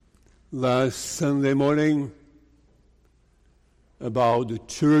last Sunday morning about the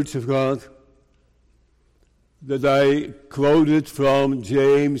Church of God that I quoted from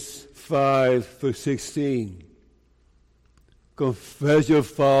James 5, verse 16. Confess your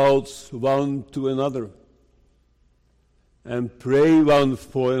faults one to another and pray one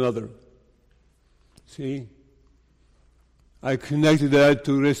for another. See? I connected that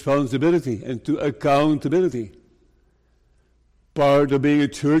to responsibility and to accountability. Part of being a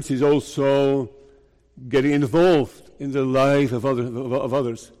church is also getting involved in the life of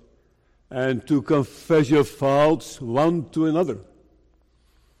others and to confess your faults one to another.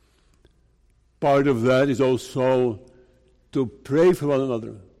 Part of that is also to pray for one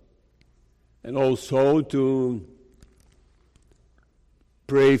another and also to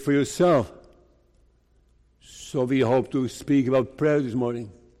pray for yourself. So we hope to speak about prayer this morning.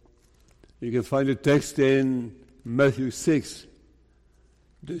 You can find the text in Matthew 6,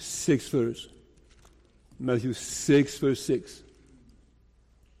 the 6th verse. Matthew 6, verse 6.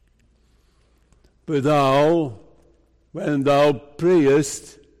 But thou, when thou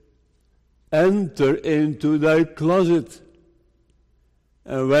prayest, enter into thy closet,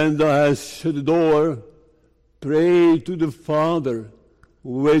 and when thou hast shut the door, pray to the Father,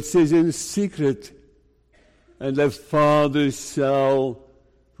 which is in secret, and thy Father shall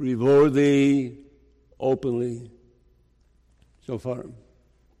reward thee openly. So far.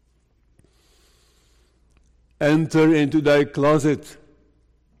 Enter into thy closet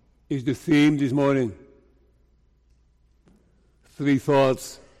is the theme this morning. 3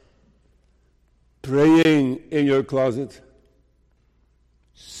 thoughts. Praying in your closet.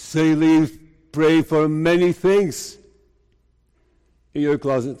 Secondly, pray for many things in your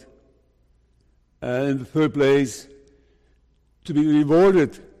closet. And in the third place, to be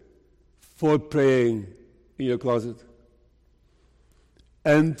rewarded for praying in your closet.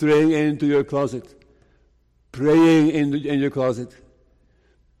 Entering into your closet. Praying in your closet.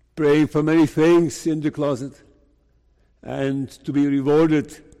 Praying for many things in the closet. And to be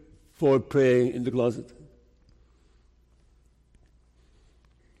rewarded for praying in the closet.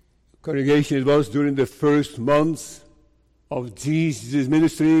 Congregation, it was during the first months of Jesus'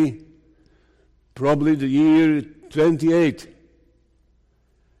 ministry, probably the year 28,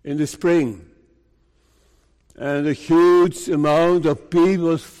 in the spring. And a huge amount of people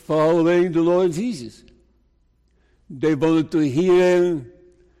was following the Lord Jesus. They wanted to hear him.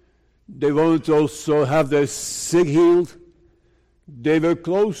 They wanted to also have their sick healed. They were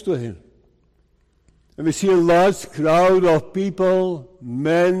close to him. And we see a large crowd of people,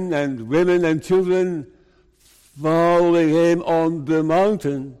 men and women and children, following him on the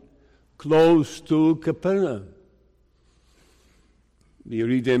mountain close to Capernaum. We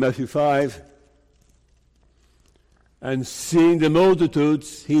read in Matthew 5, and seeing the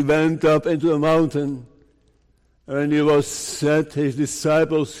multitudes, he went up into a mountain, and when he was set, his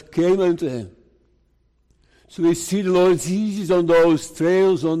disciples came unto him. So we see the Lord Jesus on those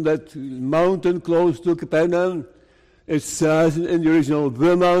trails, on that mountain close to Capernaum. It says in the original,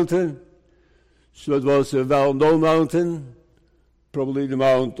 the mountain. So it was a well-known mountain, probably the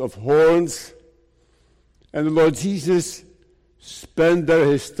Mount of Horns. And the Lord Jesus spent there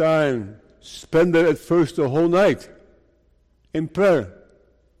his time, spent there at first the whole night in prayer,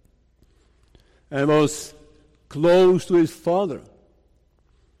 and was close to his Father.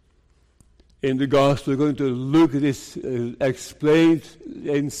 In the Gospel, we're going to look at this explained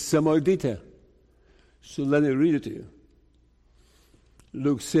in some more detail. So let me read it to you.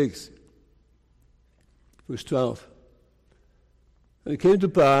 Luke 6, verse 12. And it came to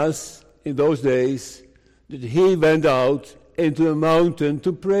pass in those days that he went out into a mountain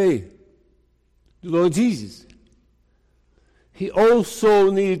to pray. The Lord Jesus. He also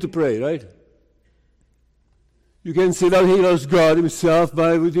needed to pray, right? You can say that he was God himself.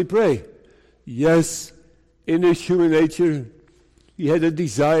 Why would he pray? Yes, in his human nature, he had a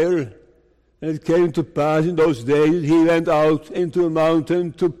desire, and it came to pass in those days that he went out into a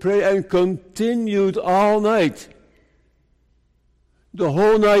mountain to pray and continued all night. The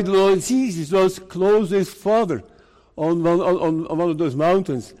whole night, Lord Jesus was close to his Father on one of those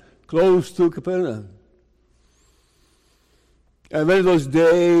mountains, close to Capernaum. And when it was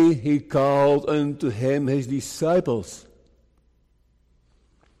day, he called unto him his disciples.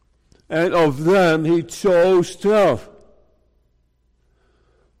 And of them he chose 12,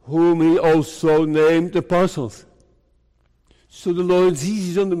 whom he also named apostles. So the Lord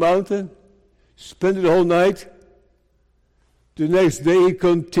Jesus on the mountain, spent the whole night. The next day he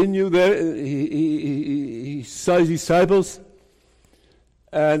continued there. He saw his disciples.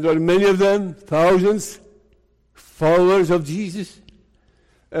 And there were many of them, thousands, followers of Jesus.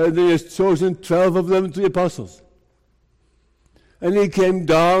 And he has chosen 12 of them to be apostles. And he came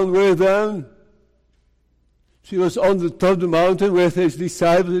down with them. He was on the top of the mountain with his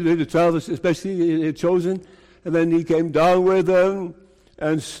disciples, the 12 especially he had chosen. And then he came down with them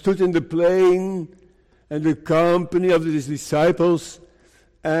and stood in the plain, and the company of his disciples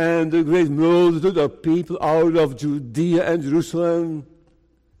and the great multitude of people out of Judea and Jerusalem,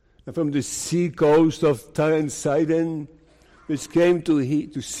 and from the sea coast of Tyre and Sidon, which came to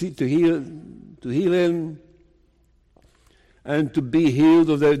heal him and to be healed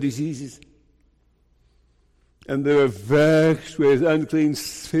of their diseases. And they were vexed with unclean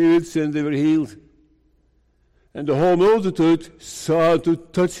spirits, and they were healed. And the whole multitude sought to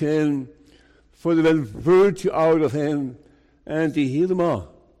touch him, for there went virtue out of him, and he healed them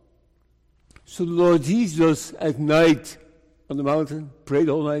all. So the Lord Jesus at night on the mountain, prayed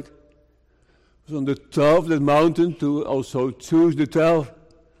all night, was on the top of the mountain to also choose the 12,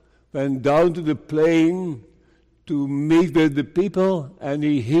 went down to the plain to meet with the people, and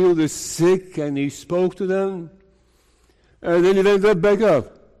he healed the sick, and he spoke to them, and then he went right back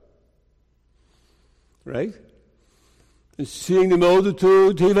up. Right? And seeing the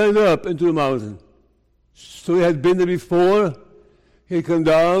multitude, he went up into the mountain. So he had been there before, he came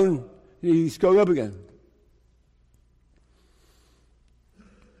down, he's going up again.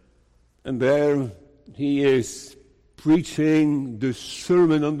 And there he is preaching the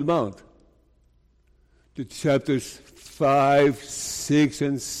Sermon on the Mount, the chapters 5, 6,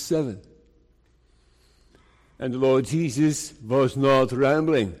 and 7. And the Lord Jesus was not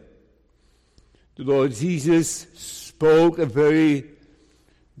rambling. The Lord Jesus spoke a very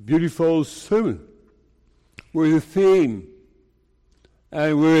beautiful sermon with a theme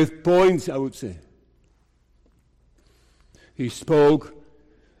and with points, I would say. He spoke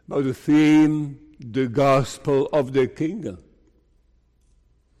about the theme, the gospel of the kingdom.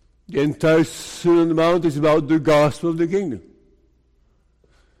 The entire Sermon on the Mount is about the gospel of the kingdom.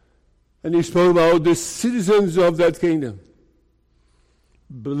 And he spoke about the citizens of that kingdom.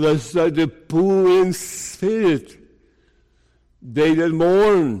 Blessed are the poor in spirit, they that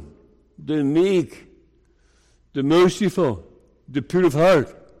mourn, the meek, the merciful, the pure of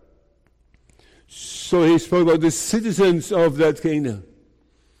heart. So he spoke about the citizens of that kingdom.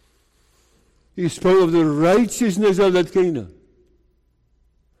 He spoke of the righteousness of that kingdom.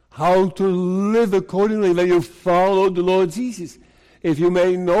 How to live accordingly when you follow the Lord Jesus, if you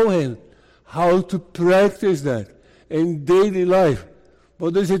may know him. How to practice that in daily life.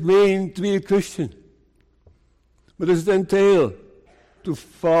 What does it mean to be a Christian? What does it entail to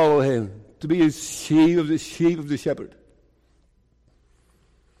follow him, to be a sheep of the shepherd?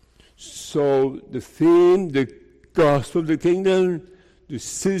 So the theme, the gospel of the kingdom, the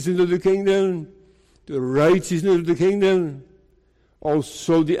citizens of the kingdom, the righteousness of the kingdom,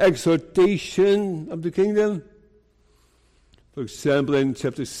 also the exhortation of the kingdom. For example, in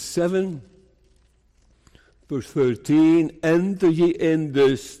chapter 7, verse 13, enter ye in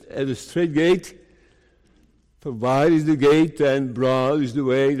at the straight gate, for wide is the gate and broad is the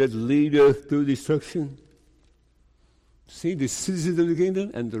way that leadeth to destruction. See, the citizens of the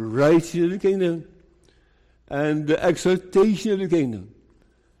kingdom and the righteousness of the kingdom and the exhortation of the kingdom.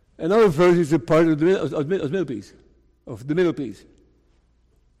 Another verse is a part of the middle piece.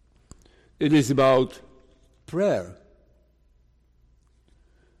 It is about prayer.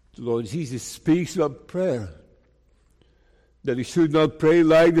 The Lord Jesus speaks about prayer, that he should not pray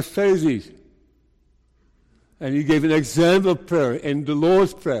like the Pharisees. And he gave an example of prayer in the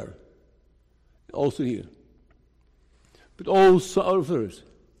Lord's Prayer, also here. But also our verse,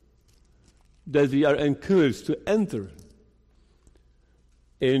 that we are encouraged to enter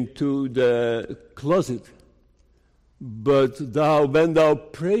into the closet. But when thou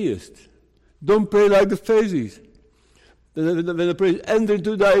prayest, don't pray like the Pharisees. When the prayer, enter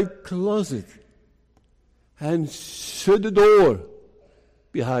into thy closet and shut the door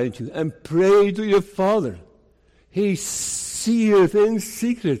behind you and pray to your Father. He seeth in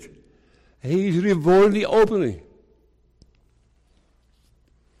secret. He is rewarding openly.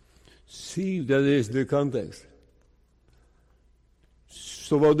 See, that is the context.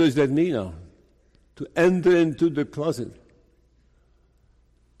 So what does that mean now? To enter into the closet.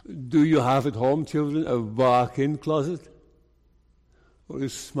 Do you have at home, children, a walk-in closet? Or a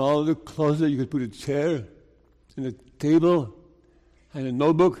smaller closet you could put a chair and a table and a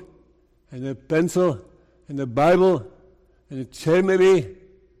notebook and a pencil and a Bible and a chair maybe?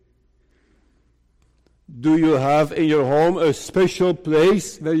 Do you have in your home a special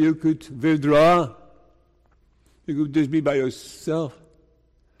place where you could withdraw? You could just be by yourself.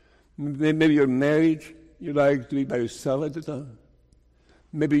 Maybe you're married, you like to be by yourself at the time.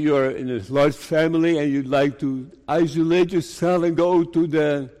 Maybe you are in a large family and you'd like to isolate yourself and go to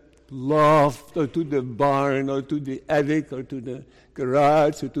the loft or to the barn or to the attic or to the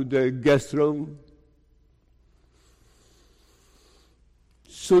garage or to the guest room.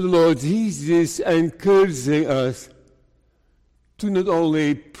 So the Lord Jesus is encouraging us to not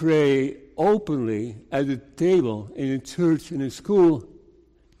only pray openly at the table, in a church, in a school.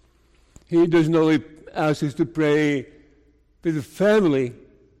 He doesn't only ask us to pray with the family,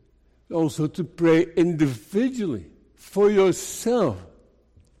 also to pray individually for yourself.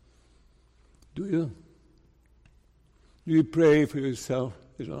 Do you? Do you pray for yourself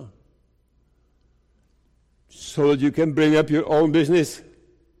as well? So that you can bring up your own business,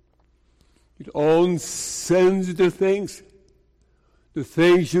 your own sensitive things, the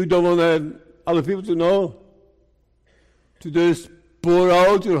things you don't want other people to know, to just pour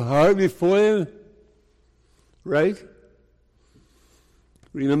out your heart before Him, right?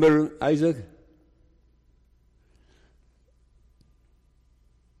 Remember Isaac?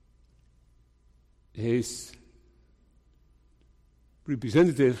 His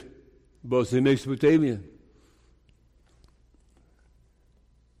representative was in Mesopotamia,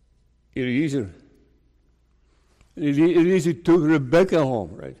 Eliezer. Eliezer took Rebekah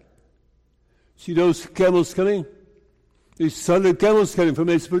home, right? See those camels coming? They saw the camels coming from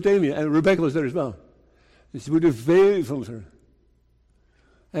Mesopotamia, and Rebekah was there as well. And she put a veil from her.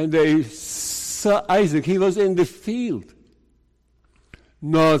 And they saw Isaac. He was in the field,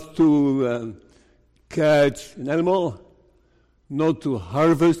 not to catch an animal, not to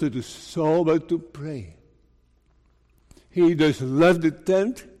harvest or to sow, but to pray. He just left the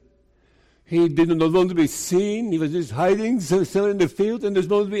tent. He did not want to be seen. He was just hiding somewhere in the field and just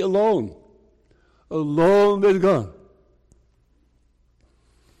wanted to be alone with God.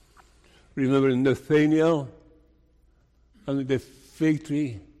 Remember Nathaniel under the fig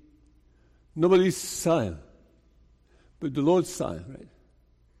tree? Nobody saw him, but the Lord saw him, right?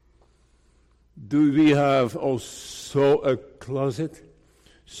 Do we have also a closet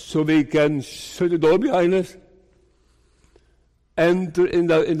so we can shut the door behind us? Enter in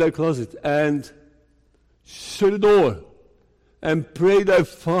that closet and shut the door and pray thy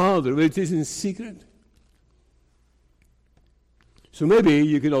Father which is in secret. So maybe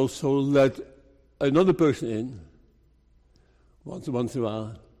you can also let another person in once in a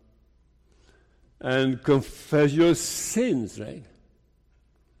while and confess your sins, right?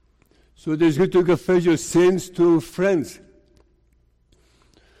 So it is good to confess your sins to friends,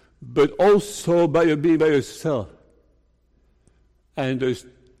 but also by being by yourself. And just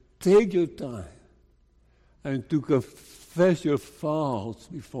take your time and to confess your faults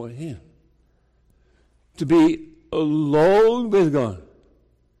before Him. To be alone with God.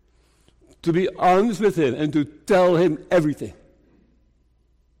 To be honest with Him and to tell Him everything.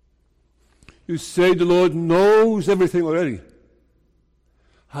 You say the Lord knows everything already.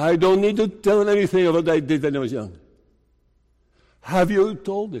 I don't need to tell Him anything of what I did when I was young. Have you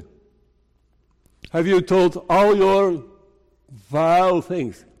told Him? Have you told all your vile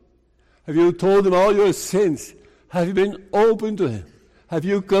things? Have you told Him all your sins? Have you been open to Him? Have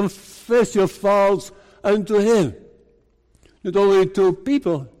you confessed your faults unto Him? Not only to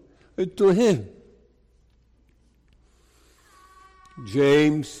people, but to Him.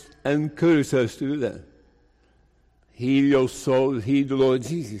 James encourages us to do that. He also, the Lord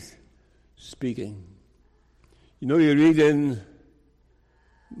Jesus, speaking. You know, you read in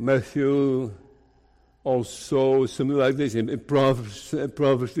Matthew also something like this, in Proverbs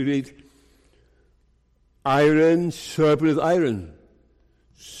you read, iron sharpeneth iron,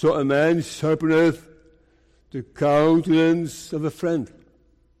 so a man sharpeneth the countenance of a friend.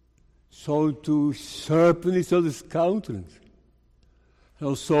 So to sharpen each other's countenance, and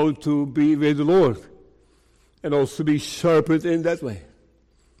also to be with the Lord, and also be sharpened in that way.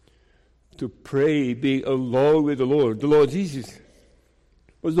 To pray, being alone with the Lord Jesus,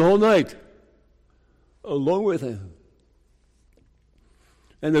 was the whole night along with Him.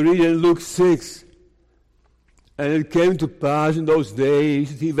 And I read in Luke 6, and it came to pass in those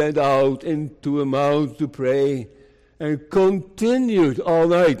days that He went out into a mount to pray, and continued all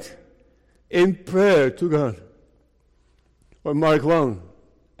night in prayer to God. Or Mark 1,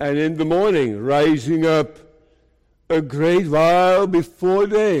 and in the morning, rising up a great while before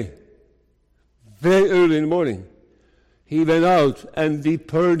day, very early in the morning, He went out and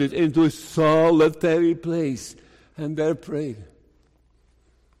departed into a solitary place, and there prayed.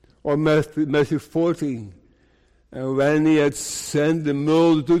 Or Matthew 14, and when He had sent the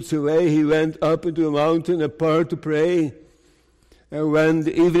multitudes away, He went up into a mountain apart to pray. And when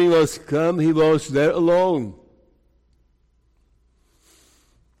the evening was come, He was there alone.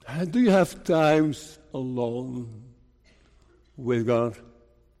 Do you have times alone with God?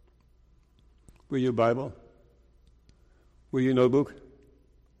 With your Bible? With your notebook?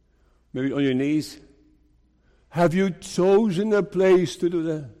 Maybe on your knees? Have you chosen a place to do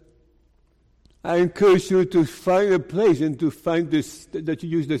that? I encourage you to find a place and to find this, that you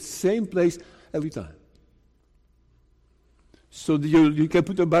use the same place every time. So that you can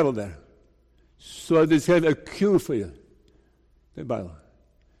put the Bible there. So there's a cue for you, the Bible.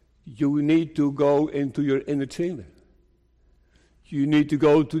 You need to go into your inner chamber. You need to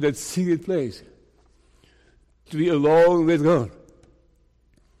go to that secret place to be alone with God.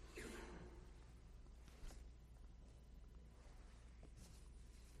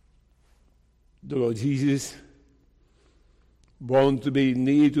 The Lord Jesus wanted to be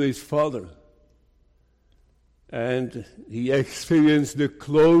near to his Father. And he experienced the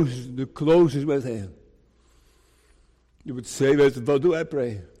closest with him. You would say, what do I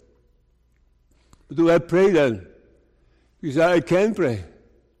pray? What do I pray then? Because I can pray.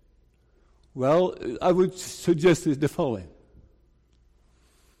 Well, I would suggest the following.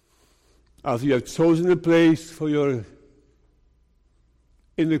 After you have chosen a place for your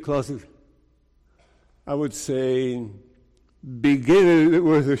inner closet, I would say, begin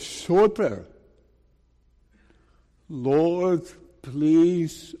with a short prayer. Lord,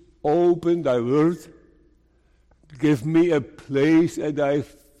 please open thy word. Give me a place at thy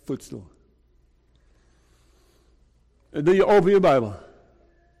footstool. And then you open your Bible.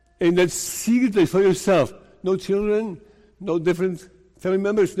 In that secret place for yourself. No children, no different family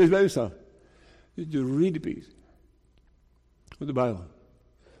members, just by yourself. You read the piece of the Bible.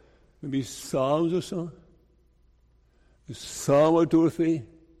 Maybe Psalms or so. A Psalm or 2 or 3.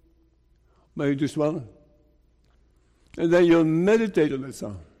 Maybe just one. And then you meditate on that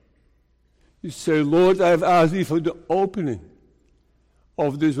Psalm. You say, Lord, I have asked thee for the opening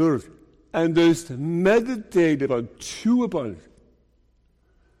of this word. And just meditate about, chew upon it.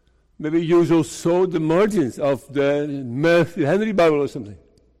 Maybe use also the margins of the Matthew Henry Bible or something.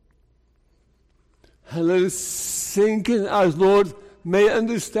 And let it sink in as Lord may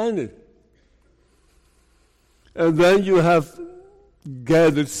understand it. And then you have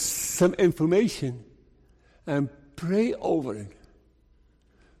gathered some information and pray over it.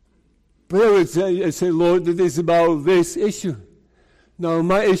 Pray over it and say, Lord, it is about this issue. Now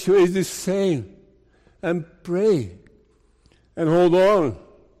my issue is the same. And pray. And hold on.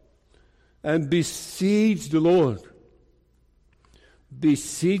 And beseech the Lord.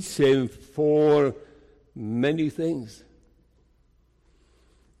 Beseech him for many things.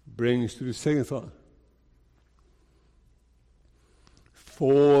 Brings to the second thought.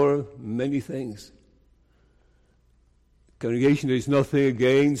 For many things. Congregation, there is nothing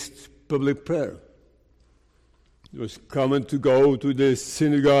against public prayer. It was common to go to the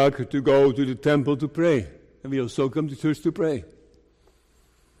synagogue, to go to the temple to pray. And we also come to church to pray.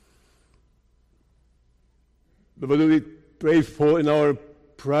 But what do we pray for in our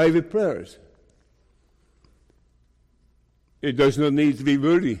private prayers? It does not need to be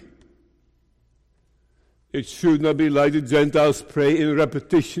wordy. It should not be like the Gentiles pray in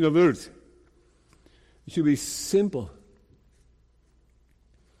repetition of words. It should be simple.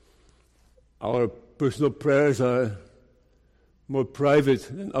 Our personal prayers are more private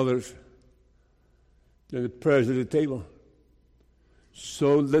than others, than the prayers at the table.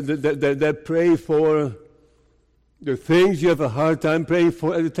 So they pray for the things you have a hard time praying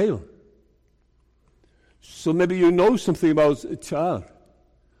for at the table. So maybe you know something about a child,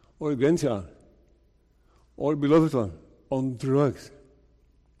 or a grandchild, or a beloved one, on drugs,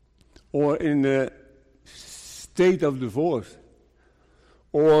 or in a state of divorce,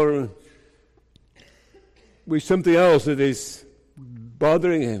 or with something else that is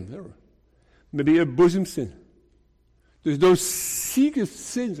bothering him. Maybe a bosom sin. There's those secret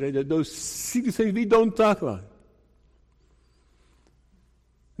sins, right? Those secret things we don't talk about.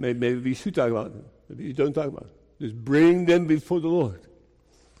 Maybe we should talk about them. Maybe we don't talk about them. Just bring them before the Lord.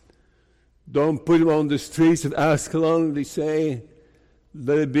 Don't put them on the streets of Ascalon. They say,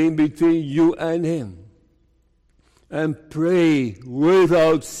 let it be between you and him. And pray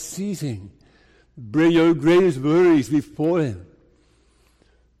without ceasing. Bring your greatest worries before him.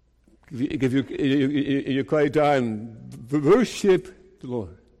 Give you in your quiet time, worship the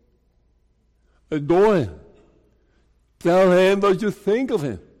Lord. Adore him. Tell him what you think of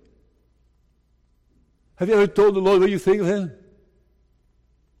him. Have you ever told the Lord what you think of him?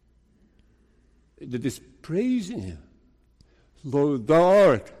 That is praising him. Lord, thou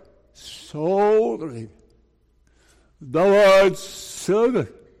art so great. Thou art so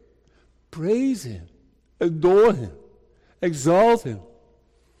good. Praise him. Adore him. Exalt him.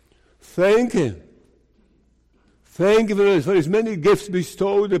 Thank Him. Thank Him for His many gifts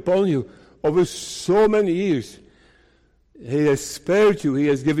bestowed upon you over so many years. He has spared you. He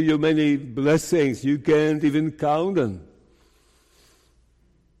has given you many blessings. You can't even count them.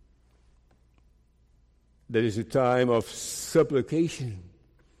 There is a time of supplication.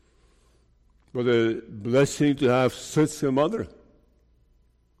 What a blessing to have such a mother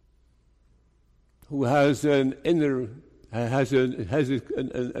who has a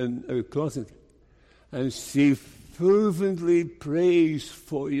closet, and she fervently prays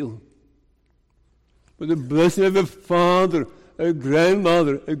for you. With the blessing of a father, a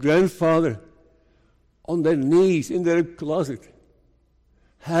grandmother, a grandfather, on their knees in their closet,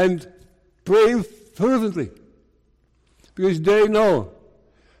 and pray fervently, because they know,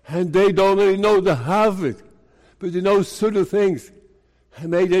 and they don't really know the half of it, but they know certain things,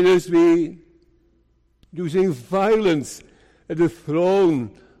 and may they just be using violence at the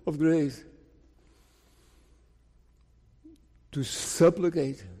throne of grace to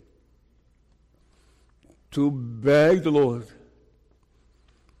supplicate, to beg the Lord.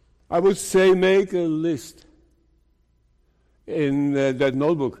 I would say make a list in that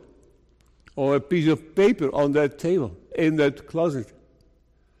notebook or a piece of paper on that table in that closet.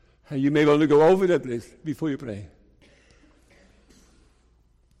 And you may want to go over that list before you pray.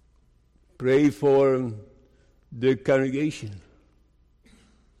 Pray for the congregation.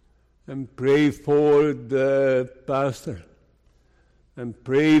 And pray for the pastor. And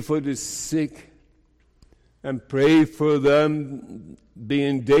pray for the sick. And pray for them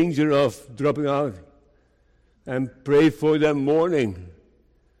being in danger of dropping out. And pray for them mourning.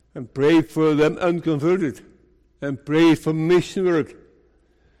 And pray for them unconverted. And pray for mission work.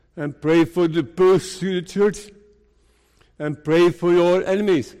 And pray for the persecuted church. And pray for your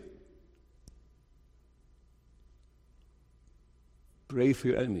enemies. Pray for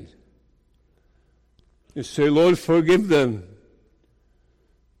your enemies. And say, Lord, forgive them.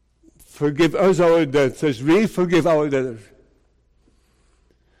 Forgive us our debts as we forgive our debtors.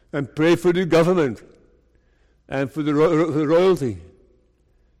 And pray for the government and for the royalty.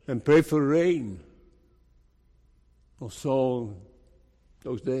 And pray for rain. Also,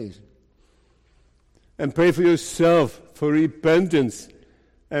 those days. And pray for yourself, for repentance,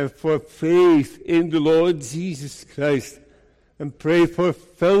 and for faith in the Lord Jesus Christ. And pray for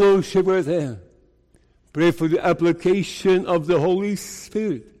fellowship with Him. Pray for the application of the Holy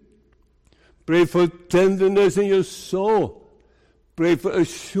Spirit. Pray for tenderness in your soul. Pray for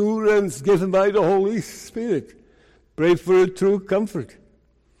assurance given by the Holy Spirit. Pray for a true comfort.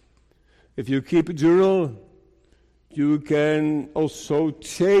 If you keep a journal, you can also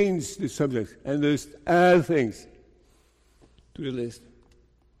change the subject and just add things to the list.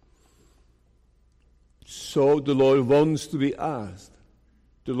 So the Lord wants to be asked.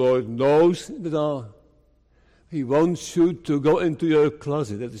 The Lord knows it all. He wants you to go into your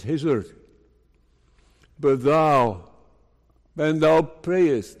closet. That is His word. But thou, when thou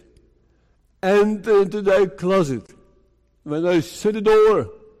prayest, enter into thy closet. When thou shut the door,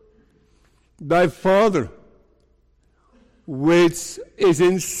 thy Father, which is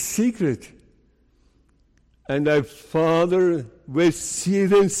in secret, and thy Father, which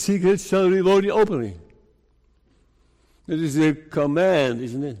seeth in secret, shall reward thee openly. It is a command,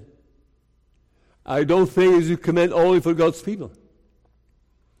 isn't it? I don't think it's a command only for God's people.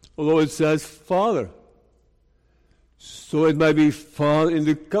 Although it says Father. So it might be Father in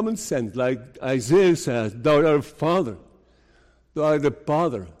the common sense, like Isaiah says, Thou art our Father. Thou art the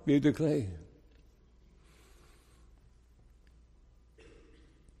Father, we declare.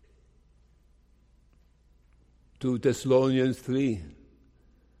 2 Thessalonians 3.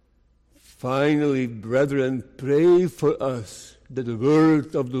 Finally, brethren, pray for us that the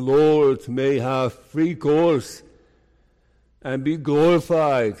word of the Lord may have free course and be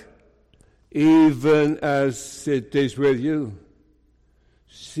glorified, even as it is with you.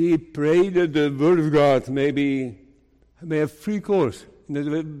 See, pray that the word of God may have free course, and that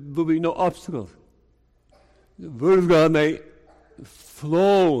there will be no obstacles. The word of God may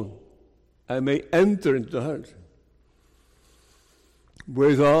flow and may enter into the heart.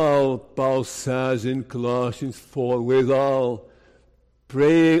 Withal, Paul says in Colossians 4, withal,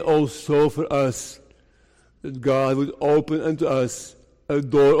 pray also for us that God would open unto us a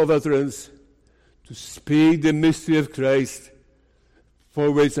door of utterance to speak the mystery of Christ,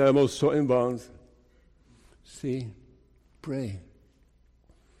 for which I am also in bonds. See, pray.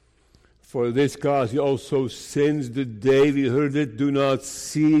 For this cause, you also, since the day we heard it, do not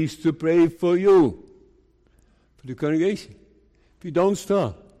cease to pray for you, for the congregation. We don't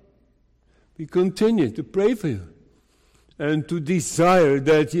stop. We continue to pray for you. and to desire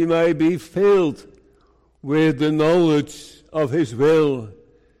that ye might be filled with the knowledge of his will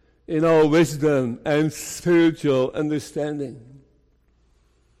in all wisdom and spiritual understanding.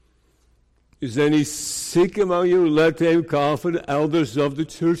 Is any sick among you? Let him call for the elders of the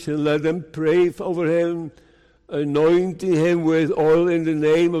church and let them pray over him, anointing him with oil in the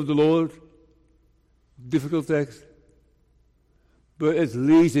name of the Lord. Difficult text. But at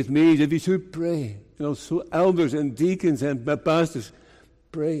least it means that we should pray. So elders and deacons and pastors,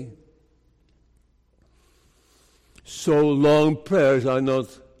 pray. So long prayers are not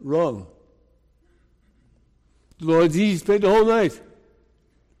wrong. The Lord Jesus prayed the whole night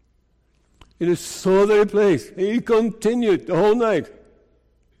in a solitary place. And he continued the whole night.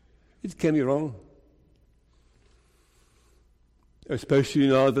 It can be wrong. Especially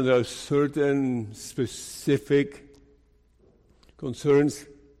now that there are certain specific concerns.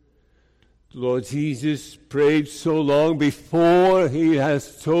 The Lord Jesus prayed so long before he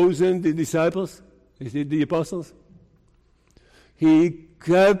has chosen the disciples, the apostles. He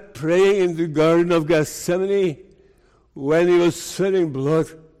kept praying in the Garden of Gethsemane when he was sweating blood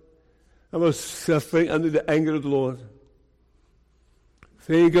and was suffering under the anger of the Lord.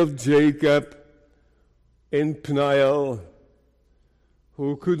 Think of Jacob in Peniel,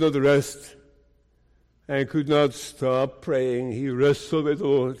 who could not rest and could not stop praying. He wrestled with the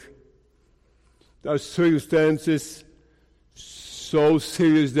Lord. There are circumstances so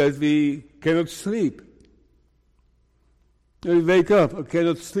serious that we cannot sleep. And we wake up and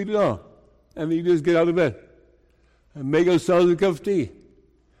cannot sleep at all. And we just get out of bed and make ourselves a cup of tea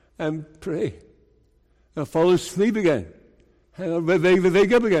and pray and fall asleep again. And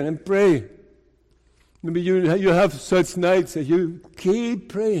wake up again and pray. Maybe you have such nights that you keep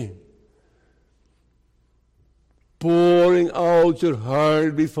praying, pouring out your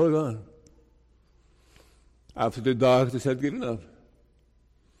heart before God. After the doctors had given up,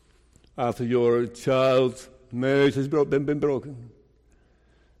 after your child's marriage has been broken,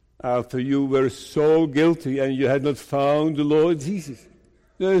 after you were so guilty and you had not found the Lord Jesus,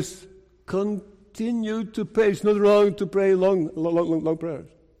 just continue to pray. It's not wrong to pray long prayers.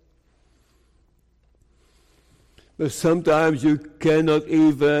 But sometimes you cannot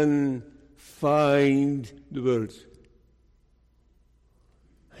even find the words.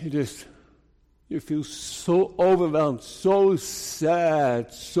 You feel so overwhelmed, so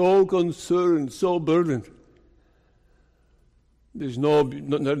sad, so concerned, so burdened. There's no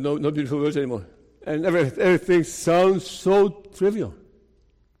beautiful words anymore. And everything sounds so trivial.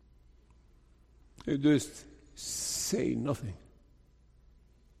 You just say nothing.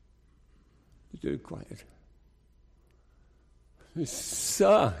 You're quiet. You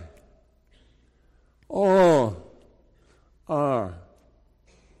sigh. Oh,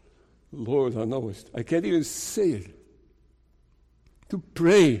 Lord, thou knowest. I can't even say it. To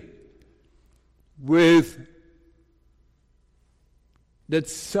pray with that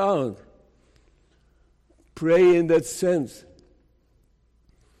sound. Pray in that sense.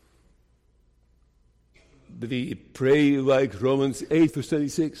 We pray like Romans 8 verse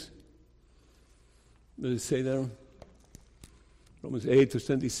 26. Does it say there? Romans 8 verse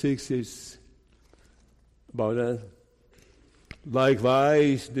 26 is about that.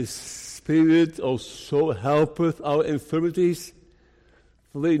 Likewise, the Spirit also helpeth our infirmities.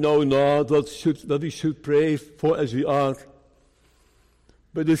 For we know not what we should pray for as we ought.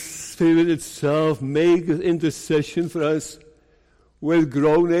 But the Spirit itself maketh intercession for us with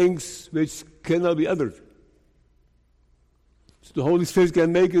groanings which cannot be uttered. So the Holy Spirit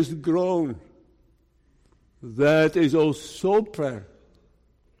can make us groan. That is also prayer.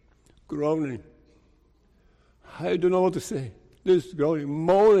 Groaning. I don't know what to say. Just groaning,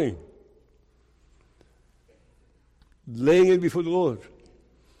 moaning. Laying it before the Lord.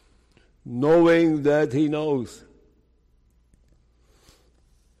 Knowing that He knows.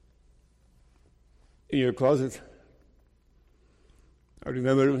 In your closet. I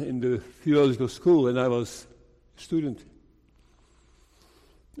remember in the theological school when I was a student.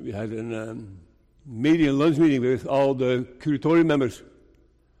 We had a lunch meeting with all the curatorium members,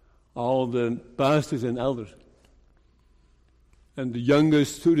 all the pastors and elders. And the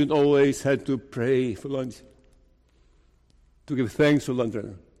youngest student always had to pray for lunch, to give thanks for lunch.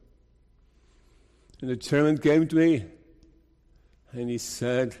 And the chairman came to me and he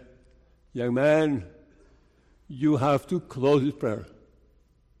said, "Young man, you have to close with prayer.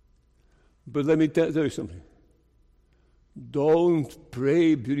 But let me tell you something. Don't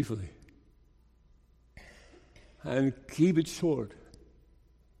pray beautifully. And keep it short."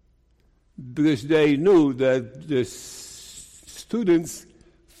 Because they knew that the students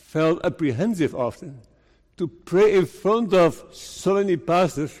felt apprehensive often to pray in front of so many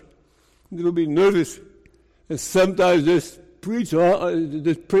pastors. They will be nervous, and sometimes just pray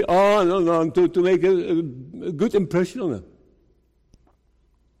on and on to make a good impression on them.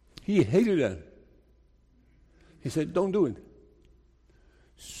 He hated that. He said, don't do it.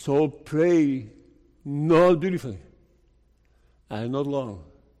 So pray not beautifully and not long.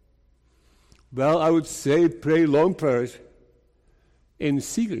 Well, I would say pray long prayers in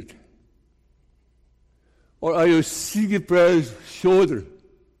secret. Or are your secret prayers shorter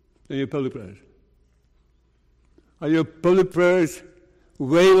than your public prayers? Are your public prayers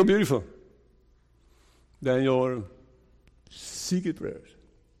way more beautiful than your secret prayers?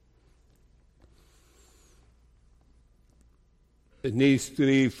 It needs to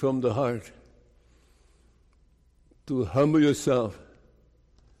be from the heart, to humble yourself,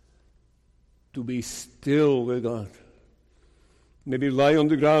 to be still with God. Maybe lie on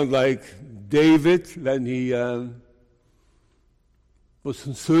the ground like David when he was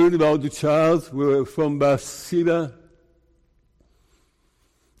concerned about the child from Bathsheba.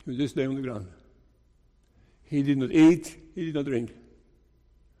 He was just laying on the ground. He did not eat, he did not drink.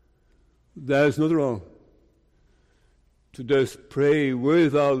 That is not wrong. To just pray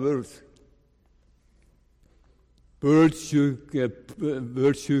without words. Words you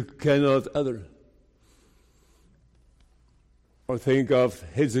cannot utter. Or think of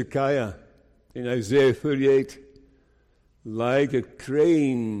Hezekiah in Isaiah 38, like a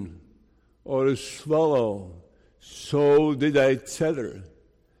crane or a swallow, so did I chatter.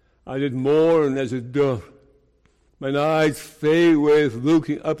 I did mourn as a dove. Mine eyes fail with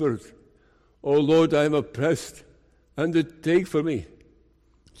looking upward. O Lord, I am oppressed. Undertake for me.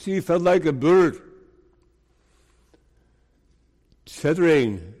 She felt like a bird,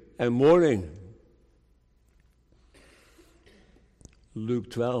 chattering and mourning. Luke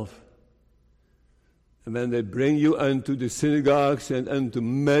 12. And when they bring you unto the synagogues and unto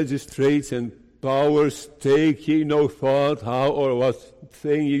magistrates and powers, take ye no thought how or what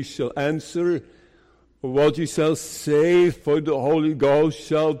thing ye shall answer, or what ye shall say, for the Holy Ghost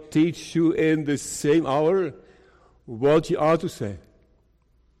shall teach you in the same hour what you are to say.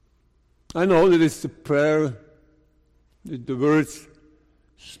 I know that it's the prayer, the words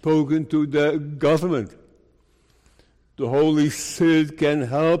spoken to the government. The Holy Spirit can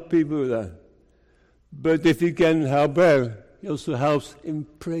help people with that. But if He can help there, He also helps in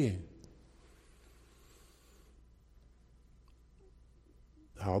praying.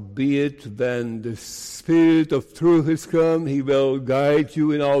 Howbeit, when the Spirit of truth is come, He will guide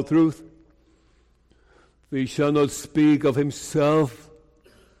you in all truth. He shall not speak of Himself,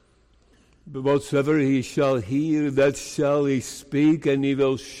 but whatsoever He shall hear, that shall He speak, and He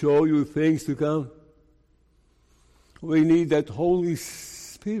will show you things to come. We need that Holy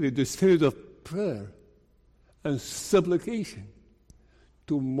Spirit, the Spirit of prayer and supplication,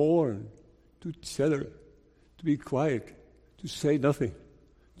 to mourn, to chatter, to be quiet, to say nothing,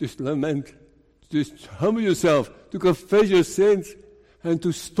 just lament, just humble yourself, to confess your sins, and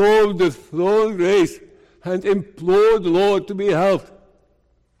to storm the throne of grace and implore the Lord to be helped.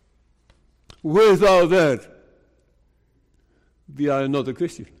 Without that, we are not a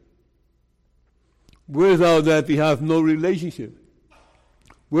Christian. Without that, we have no relationship.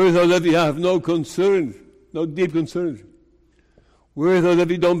 Without that, we have no concerns, no deep concerns. Without that,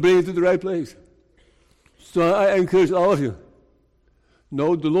 we don't bring it to the right place. So I encourage all of you.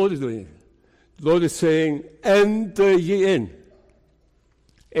 No, the Lord is doing it. The Lord is saying, enter ye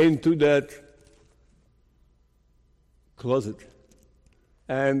into that closet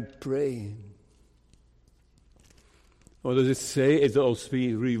and pray. What does it say? It will also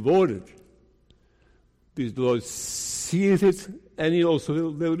be rewarded. Because the Lord sees it, and He also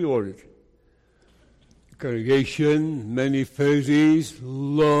will reward it. The congregation, many Pharisees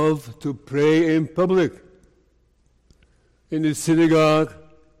love to pray in public, in the synagogue,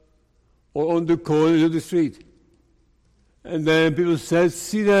 or on the corners of the street. And then people said,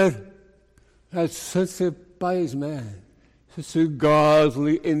 see that? That's such a pious man, such a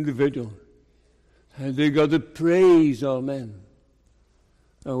godly individual. And they got the praise of men.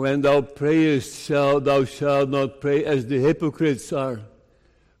 And when thou prayest, thou shalt not pray as the hypocrites are.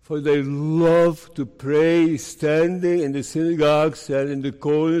 For they love to pray standing in the synagogues and in the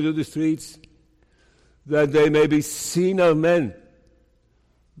corners of the streets, that they may be seen of men.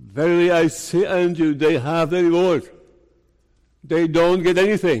 Verily I say unto you, they have their reward. They don't get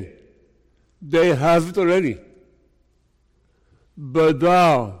anything. They have it already. But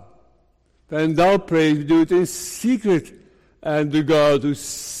thou, when thou prayest, do it in secret, and the God who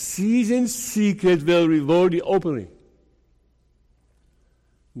sees in secret will reward you openly.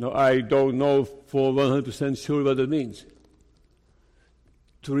 Now, I don't know for 100% sure what it means.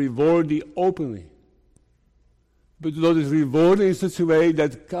 To reward thee openly. But the Lord is rewarding in such a way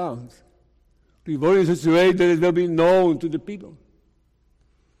that counts. Rewarding in such a way that it will be known to the people.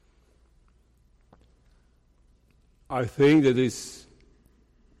 I think that is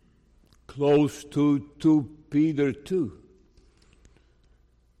close to 2 Peter 2.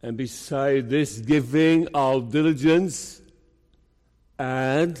 And beside this, giving all diligence,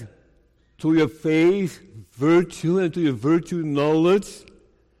 and to your faith, virtue, and to your virtue, knowledge,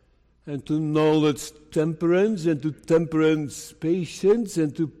 and to knowledge, temperance, and to temperance, patience,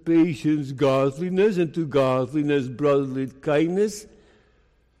 and to patience, godliness, and to godliness, brotherly kindness,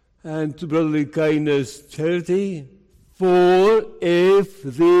 and to brotherly kindness, charity. For if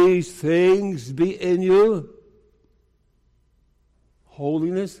these things be in you,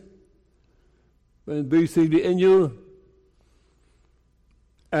 holiness, when these things be in you,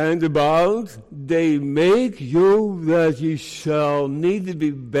 and abound, they make you that ye shall neither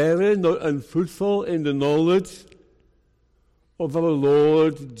be barren nor unfruitful in the knowledge of our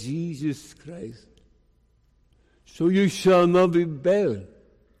Lord Jesus Christ. So you shall not be barren.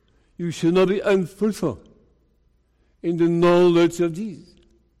 You shall not be unfruitful in the knowledge of Jesus.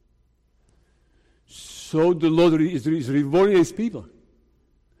 So the Lord is rewarding his people.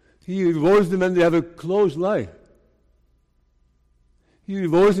 He rewards them when they have a close life. He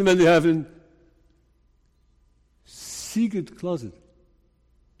rewards them when they have a secret closet.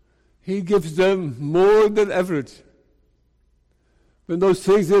 He gives them more than average. When those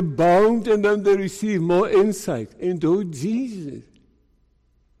things abound, and then they receive more insight into who Jesus is.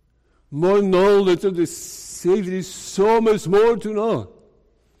 More knowledge of the Savior is so much more to know.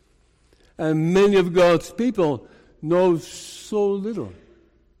 And many of God's people know so little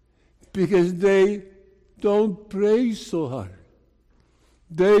because they don't pray so hard.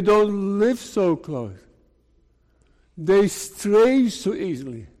 They don't live so close. They stray so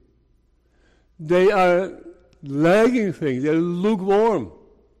easily. They are lagging things. They're lukewarm.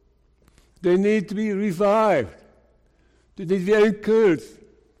 They need to be revived. They need to be encouraged.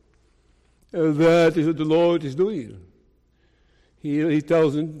 That is what the Lord is doing. He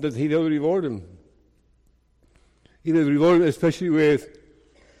tells them that he will reward them. He will reward them especially with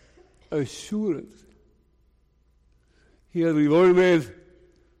assurance. He will reward them with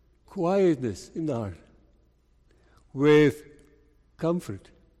quietness in the heart, with comfort,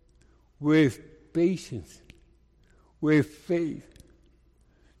 with patience, with faith,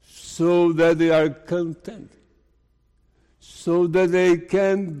 so that they are content, so that they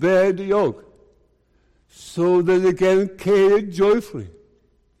can bear the yoke, so that they can carry it joyfully,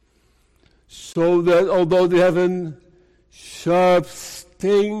 so that although they have a sharp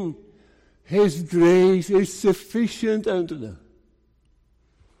sting, his grace is sufficient unto them.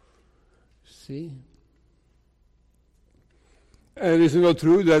 See? And is it not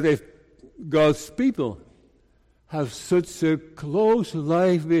true that if God's people have such a close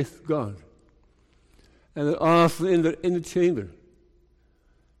life with God, and are often in the chamber,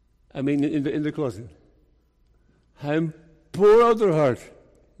 I mean in the closet, and pour out their heart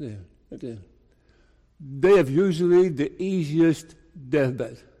there, they have usually the easiest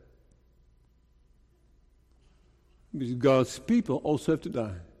deathbed. Because God's people also have to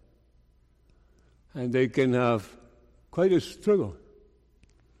die. And they can have quite a struggle.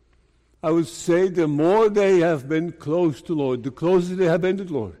 I would say the more they have been close to the Lord, the closer they have been to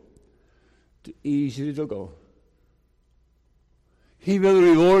the Lord, the easier it will go. He will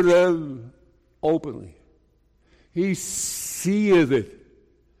reward them openly. He seeth it.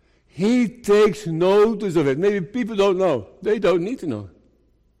 He takes notice of it. Maybe people don't know. They don't need to know.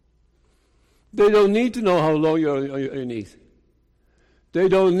 They don't need to know how long you're on your knees. They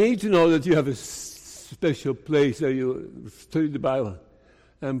don't need to know that you have a special place where you study the Bible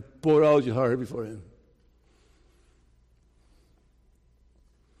and pour out your heart before Him.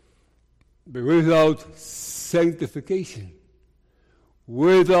 But without sanctification,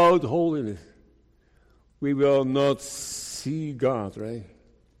 without holiness, we will not see God, right?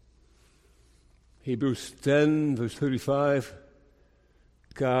 Hebrews 10, verse 35,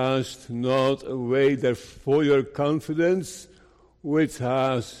 cast not away therefore your confidence, which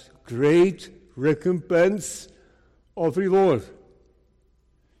has great recompense of reward.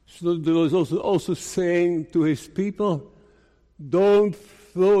 So the Lord is also saying to His people, don't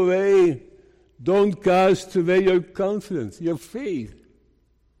throw away, don't cast away your confidence, your faith.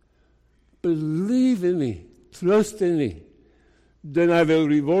 Believe in me, trust in me, then I will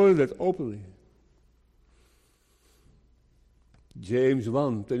reward that openly. James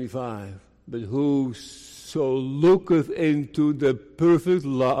 1:25. but whoso looketh into the perfect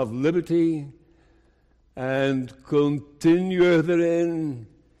law of liberty, and continueth therein,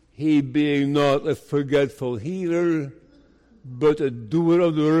 he being not a forgetful hearer, but a doer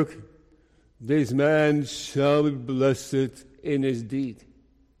of the work, this man shall be blessed in his deed.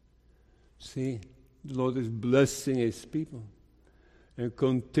 See, the Lord is blessing his people and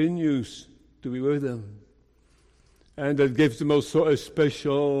continues to be with them. And that gives them also a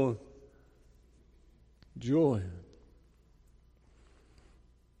special joy.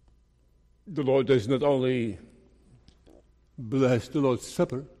 The Lord does not only bless the Lord's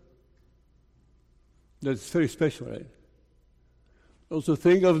Supper. That's very special, right? Also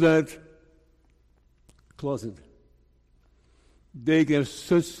think of that closet. They can have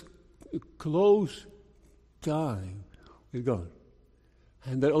such a close time with God.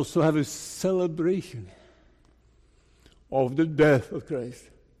 And they also have a celebration of the death of Christ.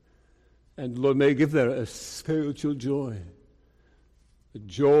 And the Lord may give there a spiritual joy, a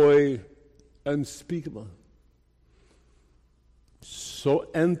joy unspeakable. So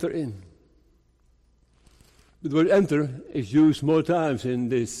enter in. The word enter is used more times in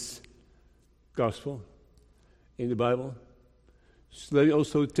this gospel, in the Bible. So let me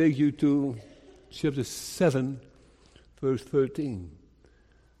also take you to chapter 7, verse 13.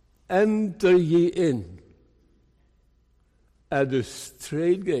 Enter ye in at the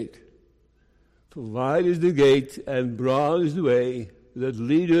strait gate. For wide is the gate, and broad is the way that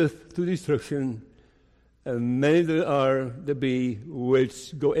leadeth to destruction, and many there be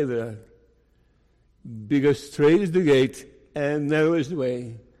which go in there. Because strait is the gate, and narrow is the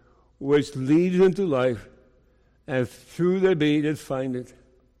way, which leads unto life, and few there be that find it.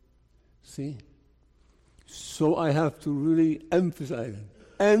 See? So I have to really emphasize it.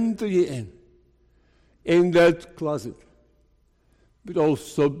 Enter ye in that closet. But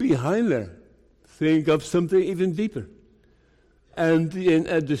also behind there, think of something even deeper. Enter in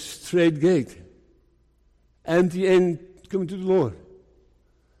at the strait gate. Enter in, come to the Lord.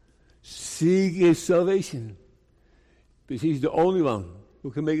 Seek his salvation. Because he's the only one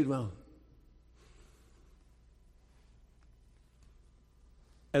who can make it well.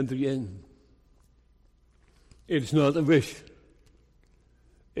 Enter in. It's not a wish.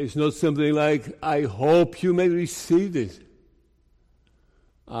 It's not something like, I hope you may receive this.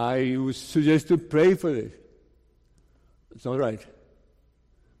 I would suggest to pray for this. It's not right.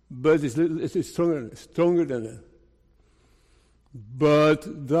 But it's stronger than that.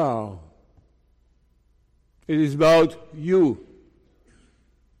 But thou. It is about you.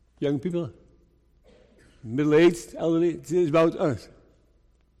 Young people, middle-aged, elderly, it is about us.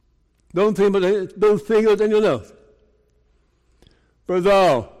 Don't think about anyone else. But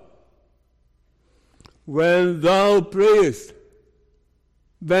thou, when thou prayest,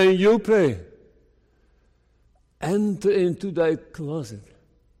 when you pray, enter into thy closet.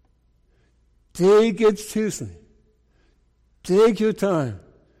 Take it seriously. Take your time.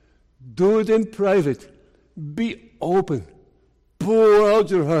 Do it in private. Be open. Pour out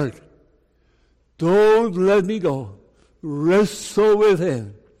your heart. Don't let me go. Wrestle with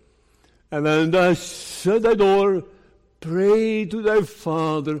him. And when thou shut thy door, pray to thy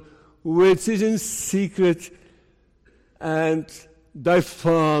Father, which is in secret, and thy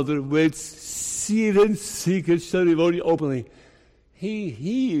Father, which seeth in secret, shall reward you openly. He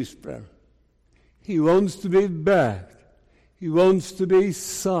hears prayer. He wants to be begged. He wants to be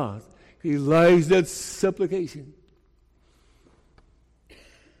sought. He likes that supplication.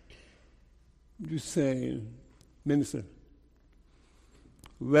 You say, minister,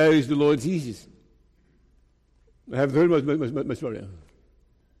 where is the Lord Jesus? I have heard much more.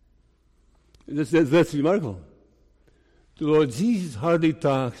 That's remarkable. The Lord Jesus hardly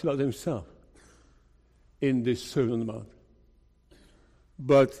talks about himself in this Sermon on the Mount.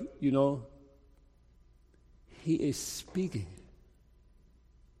 But, he is speaking.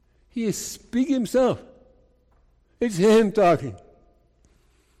 He is speaking himself. It's him talking.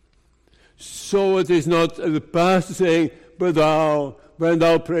 So it is not the pastor saying, but thou, when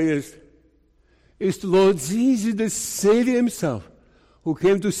thou prayest. It's the Lord Jesus, the Savior himself, who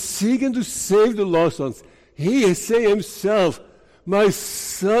came to seek and to save the lost ones. He is saying himself, my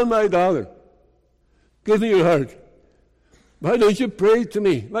son, my daughter, give me your heart. Why don't you pray to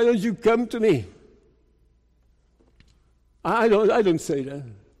me? Why don't you come to me? I don't say that.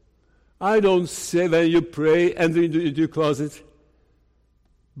 I don't say when you pray, enter into your closet.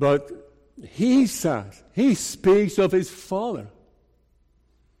 But he says, he speaks of his Father.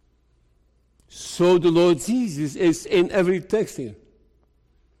 So the Lord Jesus is in every text here.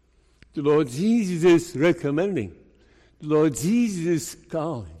 The Lord Jesus is recommending. The Lord Jesus is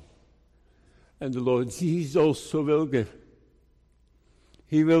calling. And the Lord Jesus also will give.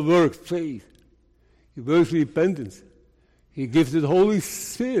 He will work faith. He works repentance. He gives the Holy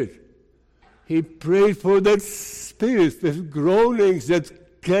Spirit. He prayed for that Spirit with groanings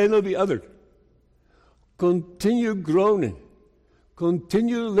that cannot be uttered. Continue groaning.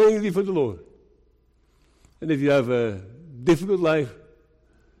 Continue laying before the Lord. And if you have a difficult life,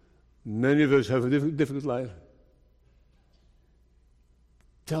 many of us have a difficult life,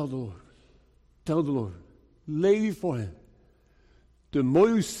 tell the Lord. Tell the Lord. Lay before Him. The more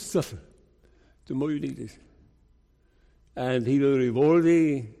you suffer, the more you need it. And He will reward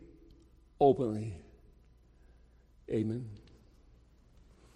thee openly. Amen.